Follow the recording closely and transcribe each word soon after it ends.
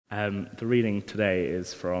The reading today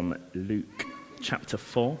is from Luke chapter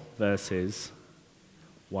 4, verses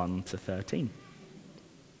 1 to 13.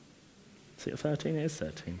 Is it 13? It is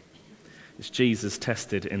 13. It's Jesus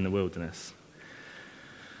tested in the wilderness.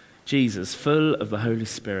 Jesus, full of the Holy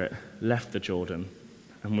Spirit, left the Jordan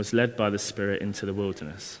and was led by the Spirit into the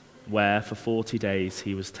wilderness, where for 40 days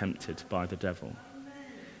he was tempted by the devil.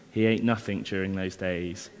 He ate nothing during those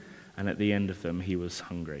days, and at the end of them he was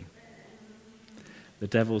hungry. The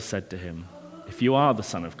devil said to him, "If you are the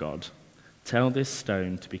Son of God, tell this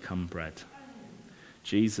stone to become bread."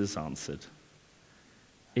 Jesus answered,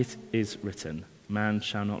 "It is written, man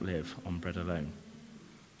shall not live on bread alone."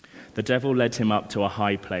 The devil led him up to a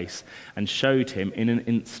high place and showed him in an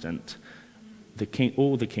instant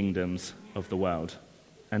all the kingdoms of the world.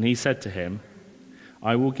 And he said to him,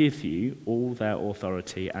 "I will give you all their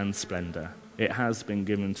authority and splendor. It has been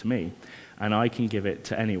given to me, and I can give it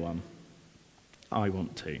to anyone I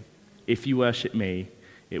want to. If you worship me,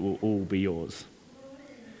 it will all be yours."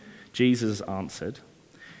 Jesus answered,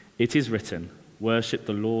 "It is written, worship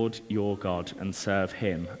the Lord your God and serve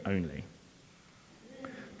him only."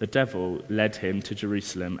 The devil led him to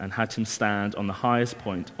Jerusalem and had him stand on the highest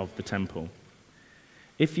point of the temple.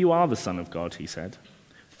 "If you are the Son of God," he said,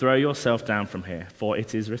 "throw yourself down from here, for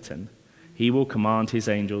it is written, he will command his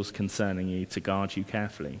angels concerning you to guard you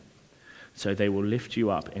carefully. So they will lift you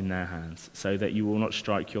up in their hands, so that you will not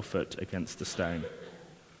strike your foot against a stone."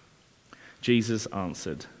 Jesus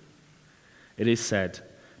answered, "It is said,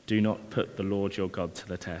 do not put the Lord your God to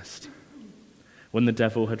the test." When the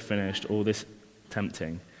devil had finished all this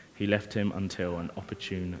tempting, he left him until an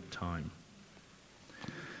opportune time.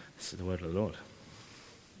 This is the word of the Lord.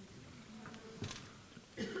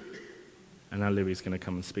 And now Libby's going to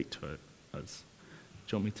come and speak to us.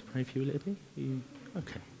 Do you want me to pray for you, Libby?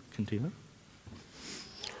 Okay, can do that.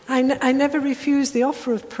 I never refuse the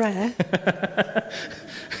offer of prayer.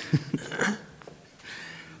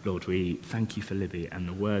 Lord, we thank you for Libby and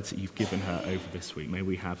the words that you've given her over this week. May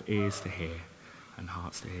we have ears to hear and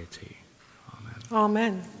hearts to hear too. Amen.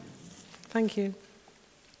 Amen. Thank you.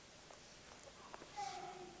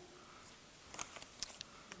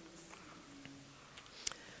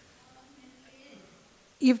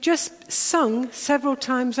 You've just sung several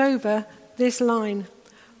times over this line,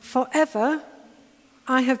 "Forever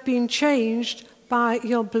I have been changed by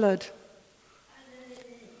your blood."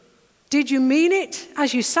 Did you mean it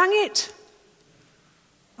as you sang it?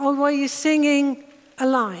 Or were you singing a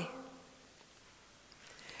lie?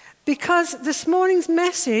 Because this morning's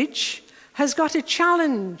message has got a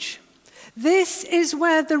challenge. This is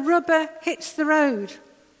where the rubber hits the road.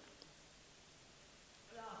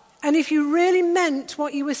 And if you really meant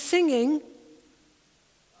what you were singing,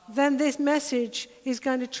 then this message is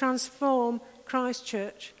going to transform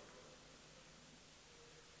Christchurch.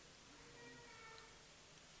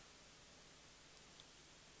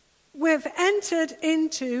 We've entered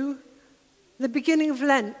into the beginning of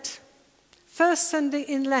Lent, first Sunday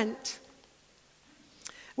in Lent.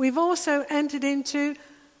 We've also entered into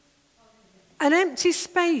an empty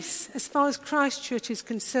space as far as Christchurch is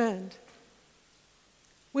concerned.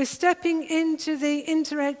 We're stepping into the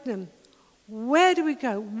interregnum. Where do we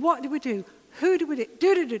go? What do we do? Who do we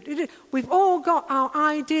do? We've all got our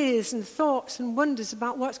ideas and thoughts and wonders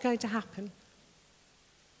about what's going to happen.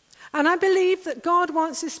 And I believe that God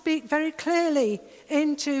wants to speak very clearly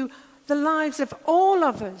into the lives of all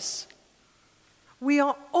of us. We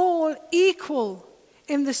are all equal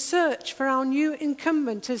in the search for our new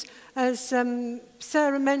incumbent, as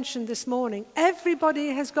Sarah mentioned this morning. Everybody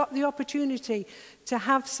has got the opportunity to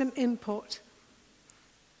have some input.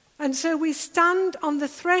 And so we stand on the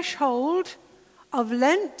threshold of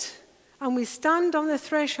Lent, and we stand on the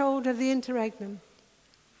threshold of the interregnum.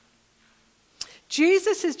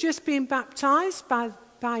 Jesus has just been baptized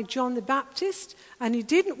by John the Baptist, and he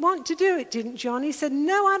didn't want to do it, didn't John? He said,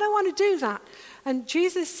 "No, I don't want to do that." And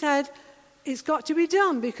Jesus said, "It's got to be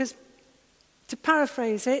done because," to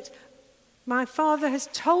paraphrase it, "my Father has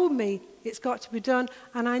told me it's got to be done,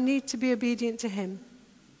 and I need to be obedient to him."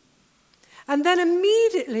 And then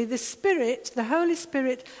immediately the Holy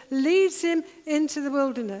Spirit, leads him into the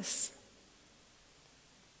wilderness,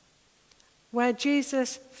 where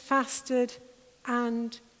Jesus fasted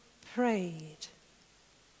and prayed.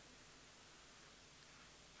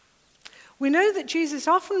 We know that Jesus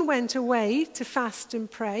often went away to fast and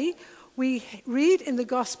pray. We read in the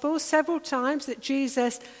Gospels several times that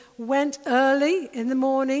Jesus went early in the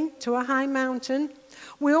morning to a high mountain.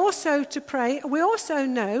 We also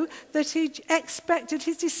know that he expected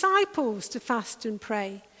his disciples to fast and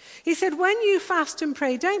pray. He said, when you fast and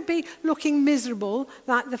pray, don't be looking miserable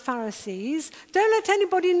like the Pharisees. Don't let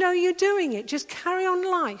anybody know you're doing it. Just carry on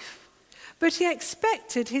life. But he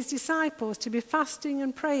expected his disciples to be fasting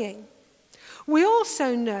and praying. We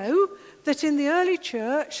also know that in the early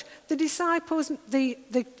church, the disciples, the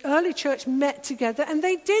early church met together and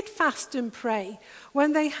they did fast and pray.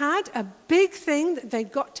 When they had a big thing that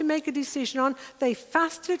they'd got to make a decision on, they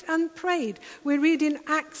fasted and prayed. We read in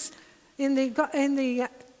Acts, in the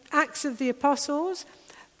Acts of the Apostles,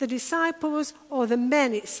 the disciples, or the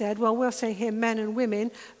men, it said, well, we'll say here men and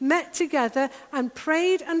women, met together and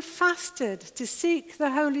prayed and fasted to seek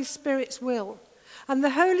the Holy Spirit's will. And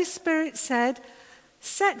the Holy Spirit said,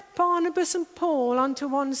 set Barnabas and Paul onto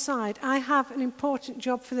one side. I have an important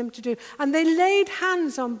job for them to do. And they laid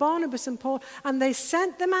hands on Barnabas and Paul and they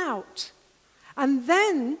sent them out. And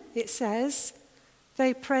then, it says,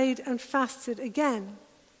 they prayed and fasted again.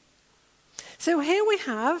 So here we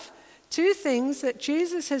have two things that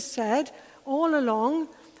Jesus has said all along.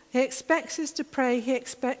 He expects us to pray, he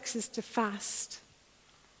expects us to fast.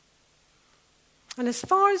 And as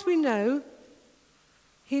far as we know,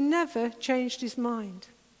 he never changed his mind.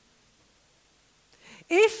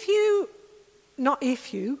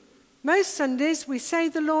 Most Sundays we say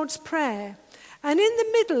the Lord's Prayer. And in the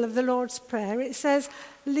middle of the Lord's Prayer it says,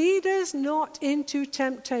 lead us not into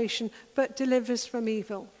temptation, but deliver us from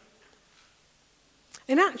evil.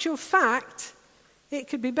 In actual fact, it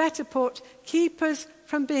could be better put, keep us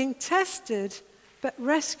from being tested, but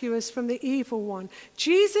rescue us from the evil one.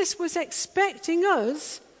 Jesus was expecting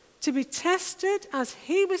us to be tested as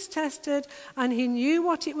he was tested, and he knew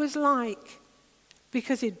what it was like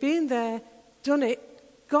because he'd been there, done it,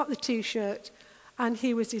 got the t-shirt, and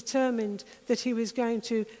he was determined that he was going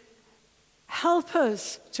to help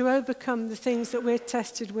us to overcome the things that we're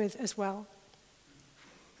tested with as well.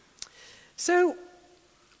 So,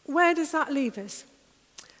 where does that leave us?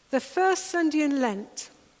 The first Sunday in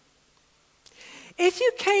Lent. If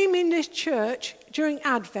you came in this church during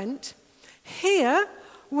Advent, here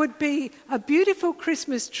would be a beautiful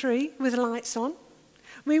Christmas tree with lights on.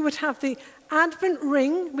 We would have the Advent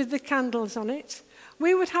ring with the candles on it.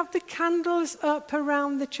 We would have the candles up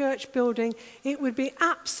around the church building. It would be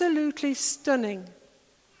absolutely stunning.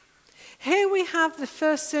 Here we have the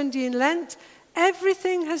first Sunday in Lent.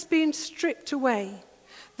 Everything has been stripped away.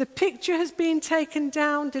 The picture has been taken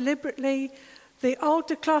down deliberately. The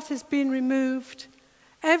altar cloth has been removed.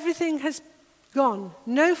 Everything has gone.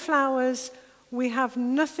 No flowers. We have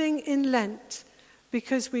nothing in Lent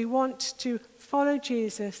because we want to follow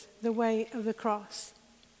Jesus the way of the cross.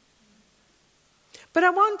 But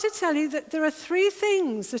I want to tell you that there are three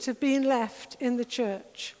things that have been left in the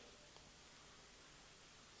church.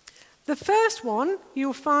 The first one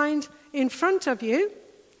you'll find in front of you,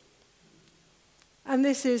 and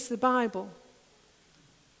this is the Bible.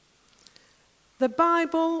 The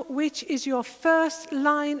Bible, which is your first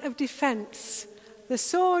line of defense. The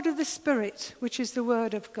sword of the Spirit, which is the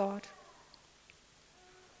Word of God.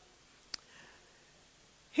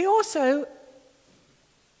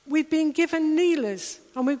 We've been given kneelers,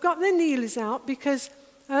 and we've got the kneelers out because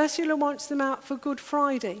Ursula wants them out for Good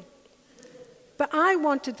Friday. But I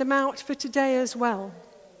wanted them out for today as well.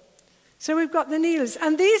 So we've got the kneelers,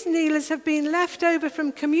 and these kneelers have been left over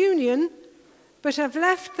from communion, but I've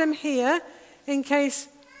left them here in case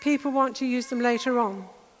people want to use them later on.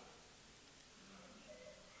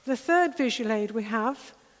 The third visual aid we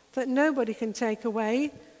have that nobody can take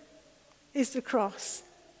away is the cross.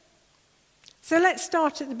 So let's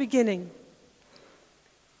start at the beginning.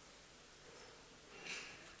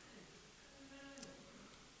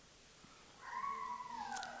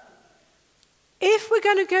 If we're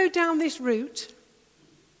going to go down this route,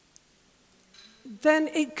 then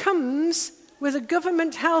it comes with a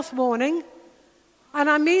government health warning, and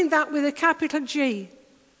I mean that with a capital G.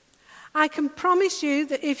 I can promise you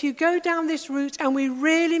that if you go down this route and we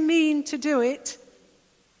really mean to do it,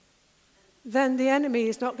 then the enemy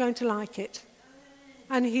is not going to like it.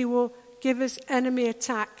 And he will give us enemy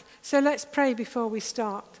attack. So let's pray before we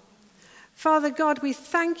start. Father God, we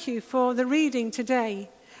thank you for the reading today.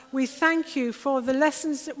 We thank you for the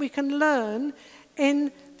lessons that we can learn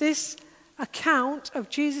in this account of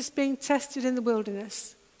Jesus being tested in the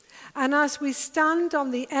wilderness. And as we stand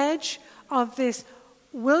on the edge of this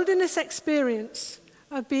wilderness experience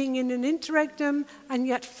of being in an interregnum and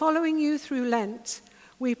yet following you through Lent,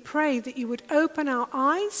 we pray that you would open our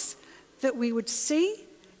eyes, that we would see,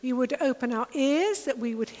 you would open our ears, that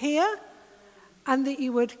we would hear, and that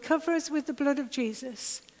you would cover us with the blood of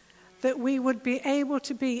Jesus, that we would be able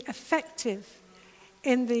to be effective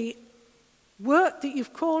in the work that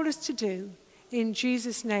you've called us to do, in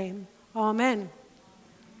Jesus' name. Amen.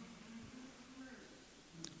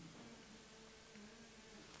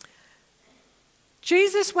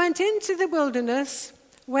 Jesus went into the wilderness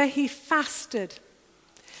where he fasted.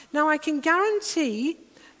 Now, I can guarantee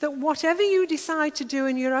that whatever you decide to do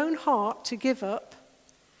in your own heart to give up,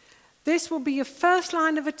 this will be your first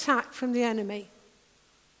line of attack from the enemy.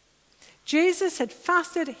 Jesus had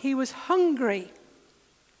fasted, he was hungry.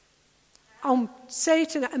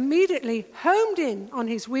 Satan immediately homed in on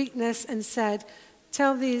his weakness and said,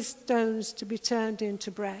 "Tell these stones to be turned into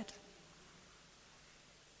bread."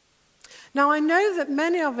 Now, I know that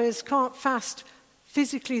many of us can't fast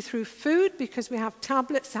physically through food because we have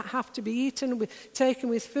tablets that have to be eaten, taken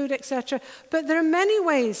with food, etc. But there are many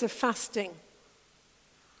ways of fasting.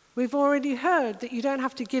 We've already heard that you don't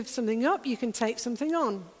have to give something up, you can take something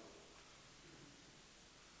on.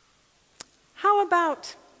 How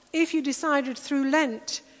about if you decided through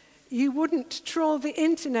Lent you wouldn't trawl the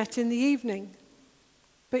internet in the evening,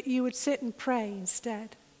 but you would sit and pray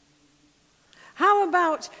instead? How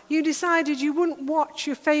about you decided you wouldn't watch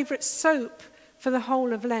your favourite soap for the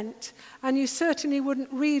whole of Lent, and you certainly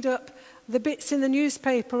wouldn't read up the bits in the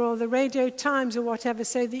newspaper or the Radio Times or whatever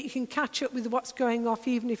so that you can catch up with what's going off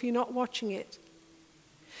even if you're not watching it?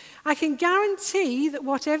 I can guarantee that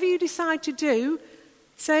whatever you decide to do,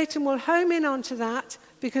 Satan will home in onto that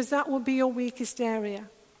because that will be your weakest area.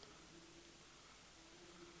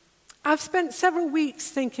 I've spent several weeks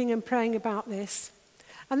thinking and praying about this.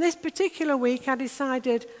 And this particular week I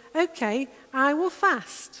decided, okay, I will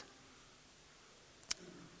fast.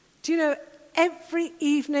 Do you know, every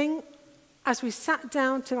evening as we sat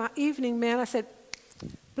down to our evening meal, I said,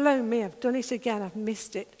 blow me, I've done it again, I've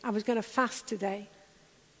missed it. I was going to fast today.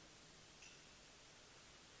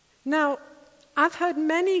 Now, I've heard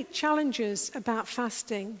many challenges about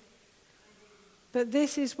fasting, but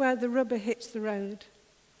this is where the rubber hits the road.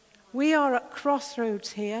 We are at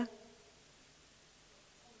crossroads here.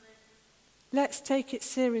 Let's take it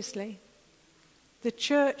seriously. The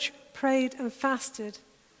church prayed and fasted,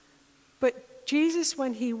 but Jesus,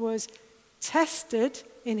 when he was tested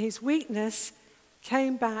in his weakness,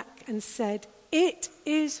 came back and said, "It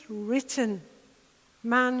is written,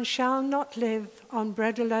 man shall not live on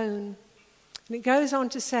bread alone." And it goes on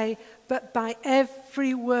to say, but by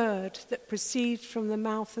every word that proceeds from the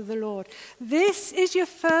mouth of the Lord. This is your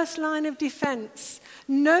first line of defense.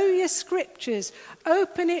 Know your scriptures.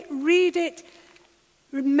 Open it, read it,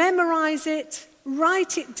 memorize it,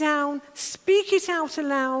 write it down, speak it out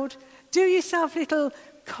aloud. Do yourself little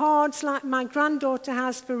cards like my granddaughter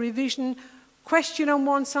has for revision. Question on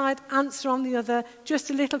one side, answer on the other, just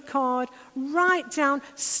a little card. Write down,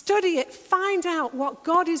 study it, find out what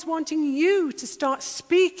God is wanting you to start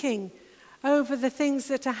speaking over the things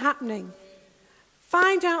that are happening.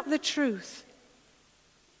 Find out the truth.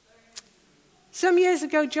 Some years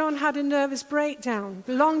ago, John had a nervous breakdown,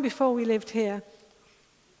 long before we lived here.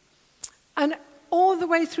 And all the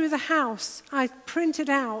way through the house, I printed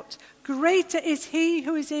out, "Greater is he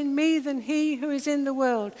who is in me than he who is in the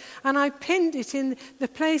world." And I pinned it in the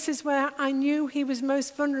places where I knew he was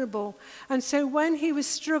most vulnerable. And so when he was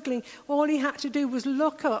struggling, all he had to do was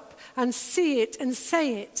look up and see it and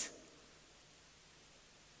say it.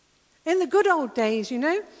 In the good old days, you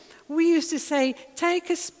know, we used to say, take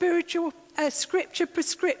a scripture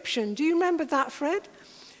prescription. Do you remember that, Fred?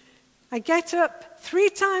 I get up 3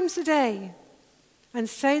 times a day and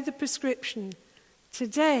say the prescription.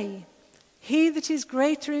 Today, he that is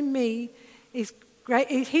greater in me is great.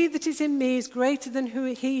 He that is in me is greater than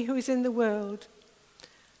he who is in the world.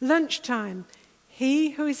 Lunchtime,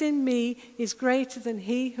 he who is in me is greater than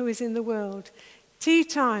he who is in the world. Tea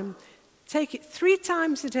time, take it 3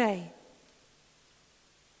 times a day.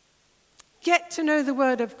 Get to know the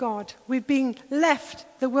Word of God. We've been left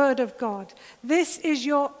the Word of God. This is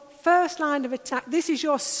your first line of attack. This is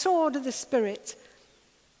your sword of the Spirit.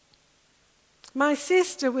 My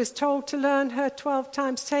sister was told to learn her 12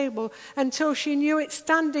 times table until she knew it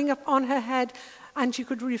standing up on her head and she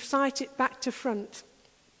could recite it back to front.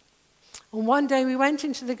 And one day we went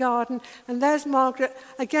into the garden and there's Margaret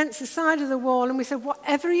against the side of the wall and we said,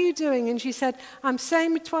 "Whatever are you doing?" And she said, "I'm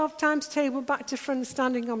saying my 12 times table back to front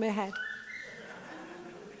standing on my head."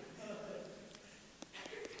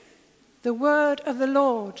 The word of the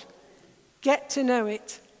Lord. Get to know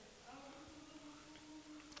it.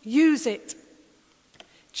 Use it.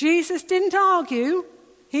 Jesus didn't argue.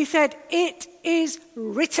 He said, "It is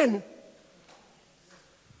written."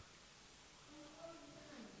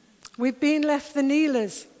 We've been left the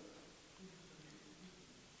kneelers.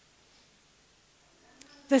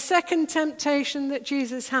 The second temptation that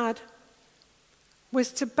Jesus had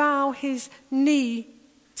was to bow his knee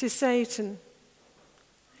to Satan.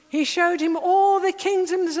 He showed him all the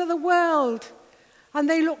kingdoms of the world, and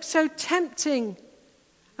they looked so tempting.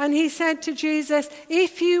 And he said to Jesus,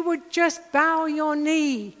 if you would just bow your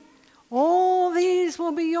knee, all these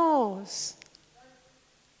will be yours.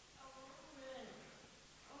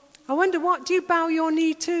 I wonder, what do you bow your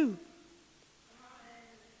knee to?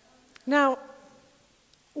 Now,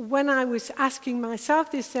 when I was asking myself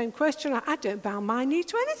this same question, I don't bow my knee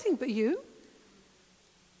to anything but you.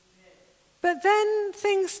 But then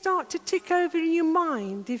things start to tick over in your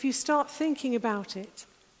mind if you start thinking about it.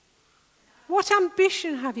 What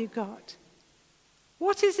ambition have you got?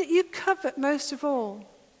 What is it you covet most of all?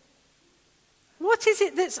 What is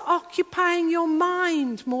it that's occupying your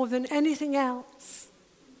mind more than anything else?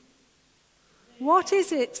 What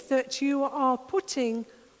is it that you are putting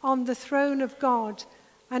on the throne of God,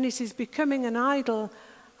 and it is becoming an idol,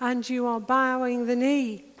 and you are bowing the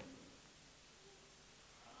knee?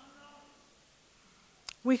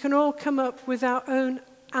 We can all come up with our own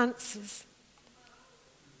answers.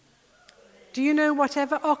 Do you know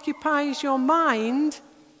whatever occupies your mind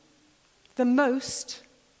the most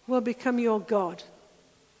will become your God?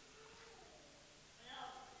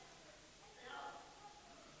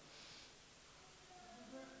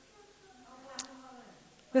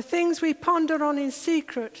 The things we ponder on in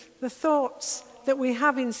secret, the thoughts that we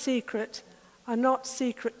have in secret, are not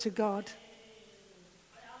secret to God.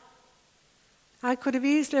 I could have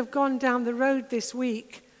easily have gone down the road this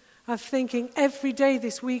week of thinking every day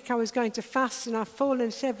this week I was going to fast, and I've fallen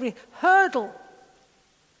into every hurdle.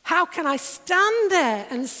 How can I stand there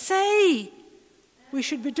and say we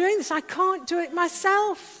should be doing this? I can't do it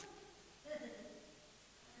myself.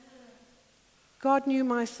 God knew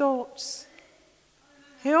my thoughts.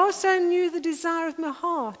 He also knew the desire of my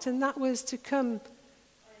heart, and that was to come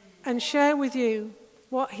and share with you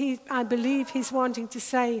what I believe he's wanting to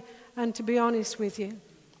say, and to be honest with you.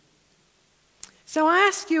 So I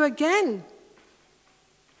ask you again,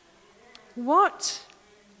 what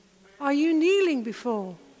are you kneeling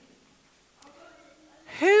before?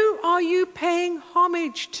 Who are you paying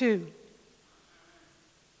homage to?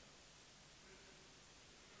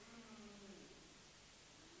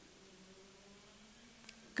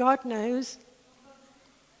 God knows.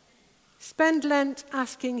 Spend Lent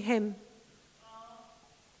asking him.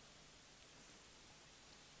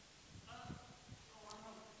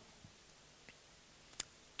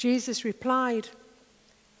 Jesus replied.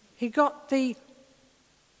 He got the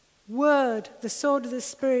word, the sword of the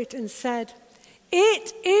Spirit, and said,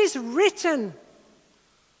 "It is written,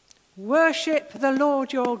 worship the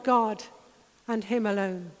Lord your God and him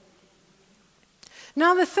alone."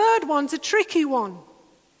 Now the third one's a tricky one,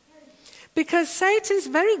 because Satan's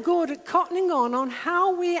very good at cottoning on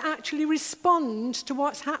how we actually respond to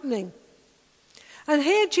what's happening. And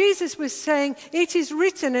here Jesus was saying, it is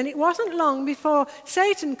written, and it wasn't long before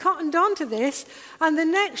Satan cottoned on to this, and the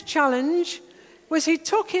next challenge was he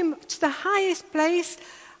took him to the highest place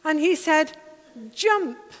and he said,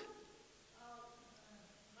 jump.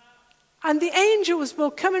 And the angels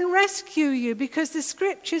will come and rescue you, because the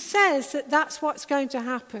scripture says that that's what's going to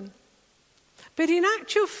happen. But in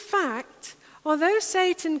actual fact, although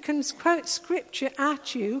Satan can quote scripture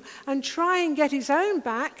at you and try and get his own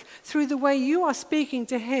back through the way you are speaking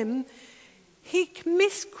to him, he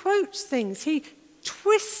misquotes things. He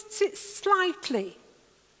twists it slightly.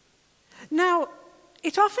 Now,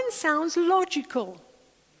 it often sounds logical.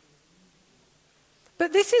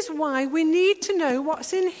 But this is why we need to know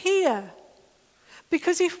what's in here.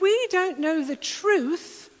 Because if we don't know the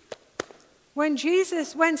truth, when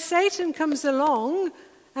Satan comes along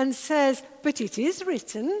and says, but it is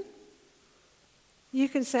written, you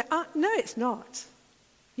can say, no, it's not.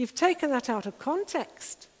 You've taken that out of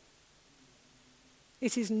context.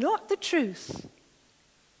 It is not the truth.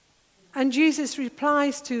 And Jesus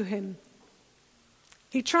replies to him.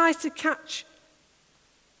 He tries to catch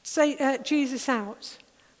Jesus out,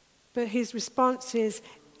 but his response is,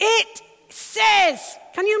 it says,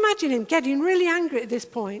 can you imagine him getting really angry at this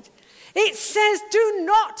point? It says, do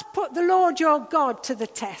not put the Lord your God to the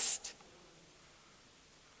test.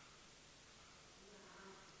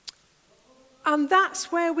 And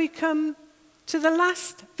that's where we come to the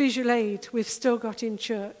last visual aid we've still got in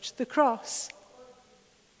church, the cross.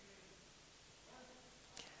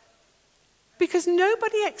 Because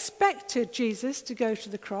nobody expected Jesus to go to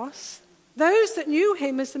the cross. Those that knew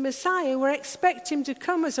him as the Messiah were expecting him to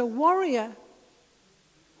come as a warrior.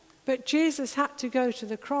 But Jesus had to go to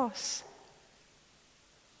the cross.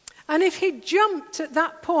 And if he jumped at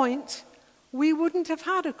that point, we wouldn't have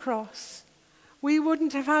had a cross. We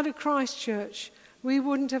wouldn't have had a Christ Church. we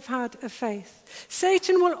wouldn't have had a faith.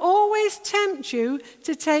 Satan will always tempt you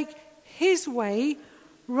to take his way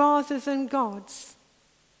rather than God's.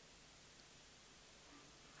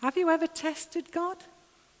 Have you ever tested God?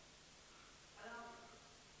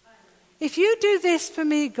 If you do this for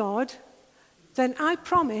me, God, then I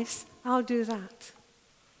promise I'll do that.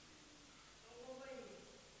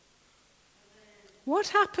 What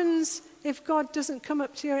happens if God doesn't come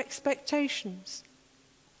up to your expectations?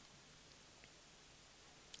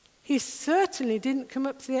 He certainly didn't come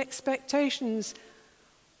up to the expectations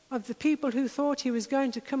of the people who thought he was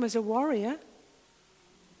going to come as a warrior.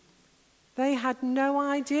 They had no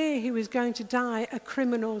idea he was going to die a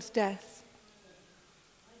criminal's death.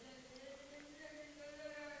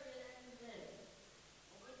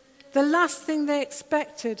 The last thing they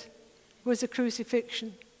expected was a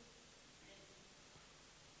crucifixion.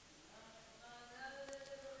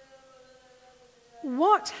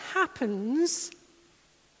 What happens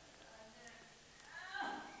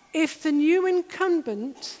if the new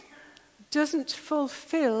incumbent doesn't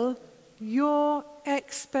fulfill your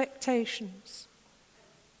expectations?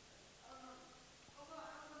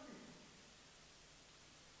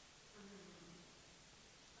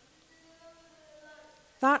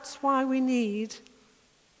 That's why we need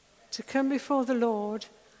to come before the Lord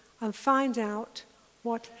and find out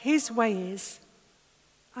what his way is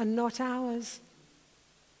and not ours.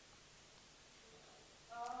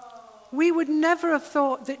 We would never have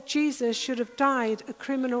thought that Jesus should have died a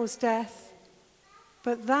criminal's death,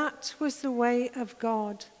 but that was the way of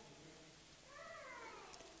God.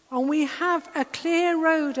 And we have a clear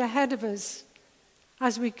road ahead of us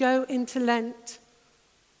as we go into Lent.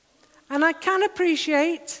 And I can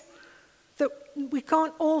appreciate that we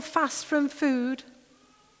can't all fast from food,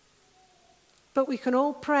 but we can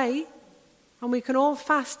all pray, and we can all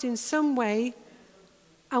fast in some way,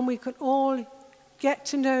 and we can all get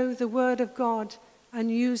to know the Word of God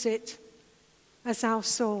and use it as our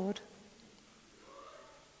sword.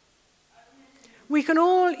 We can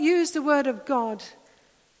all use the Word of God.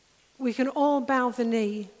 We can all bow the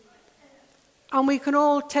knee, and we can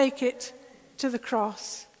all take it to the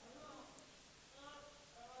cross.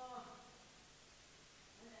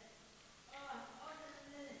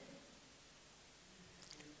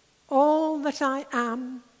 All that I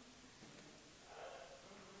am,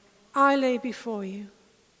 I lay before you.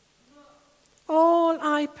 All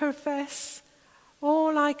I profess,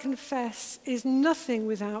 all I confess is nothing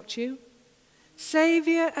without you.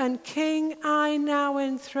 Saviour and King, I now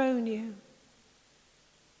enthrone you.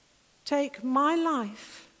 Take my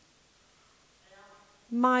life,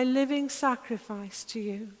 my living sacrifice to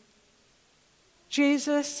you.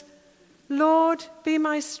 Jesus, Lord, be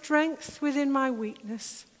my strength within my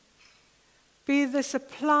weakness. Be the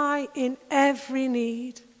supply in every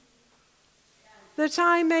need, that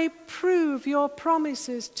I may prove your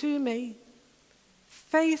promises to me,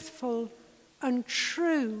 faithful and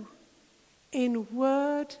true in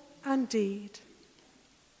word and deed.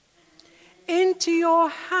 Into your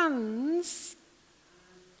hands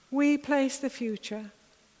we place the future.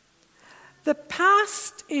 The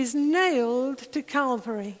past is nailed to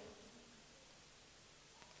Calvary,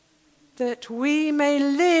 that we may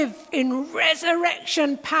live in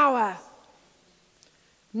resurrection power.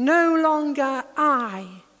 No longer I,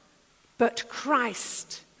 but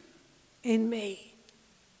Christ in me.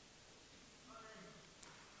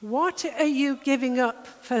 What are you giving up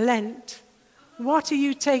for Lent? What are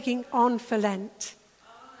you taking on for Lent?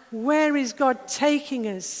 Where is God taking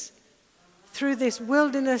us through this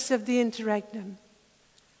wilderness of the interregnum?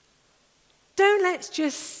 Don't let's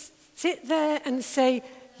just sit there and say,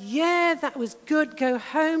 yeah, that was good, go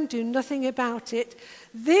home, do nothing about it.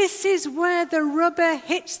 This is where the rubber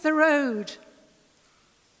hits the road.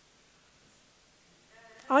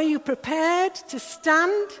 Are you prepared to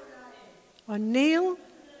stand or kneel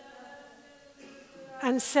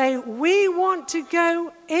and say, we want to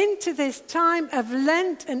go into this time of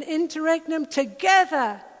Lent and interregnum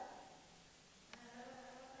together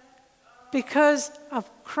because of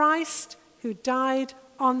Christ who died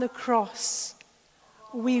on the cross?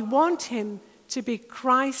 We want him to be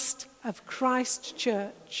Christ of Christ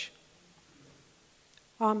Church.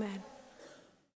 Amen.